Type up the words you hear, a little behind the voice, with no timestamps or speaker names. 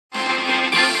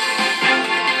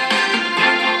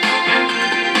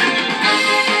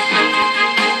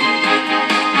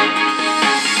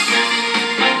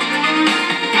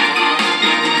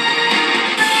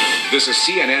This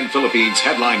is CNN Philippines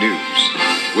Headline News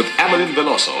with Amelyn,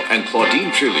 Veloso and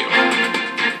Claudine Trillo.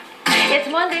 It's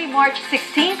Monday, March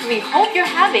 16th. We hope you're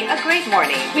having a great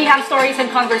morning. We have stories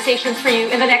and conversations for you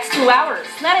in the next 2 hours.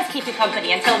 Let us keep you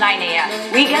company until 9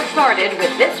 a.m. We get started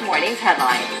with this morning's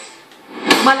headlines.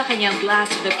 Malacanang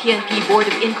blasts the PNP Board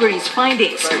of Inquiry's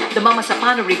findings. The Mama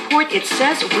Sapano report, it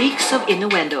says, reeks of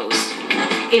innuendos.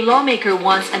 A lawmaker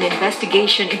wants an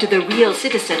investigation into the real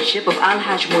citizenship of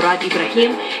Alhaj Murad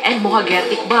Ibrahim and Mohager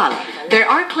Iqbal. There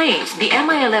are claims the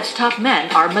MILF's top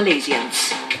men are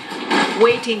Malaysians.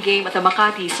 Waiting game at the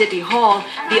Makati City Hall,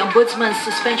 the Ombudsman's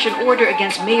suspension order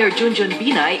against Mayor Junjun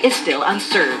Binay is still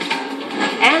unserved.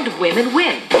 And women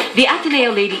win. The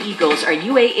Ateneo Lady Eagles are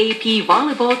UAAP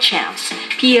volleyball champs.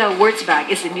 Pia Wurtzbach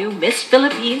is the new Miss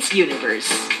Philippines Universe.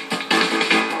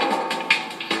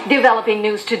 Developing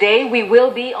news today, we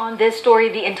will be on this story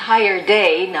the entire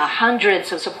day. Now,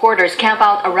 hundreds of supporters camp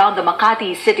out around the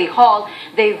Makati City Hall.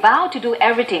 They vow to do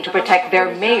everything to protect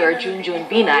their mayor, Junjun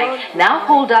Binay, now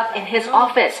holed up in his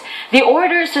office. The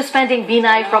order suspending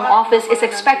Binay from office is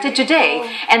expected today,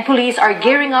 and police are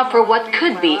gearing up for what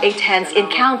could be a tense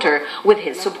encounter with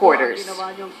his supporters.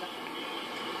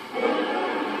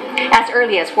 As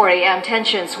early as 4 a.m.,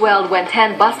 tension swelled when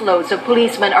 10 busloads of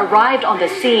policemen arrived on the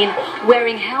scene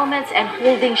wearing helmets and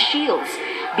holding shields.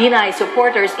 Binay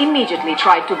supporters immediately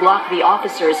tried to block the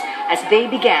officers as they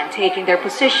began taking their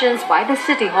positions by the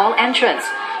City Hall entrance.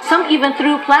 Some even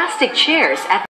threw plastic chairs at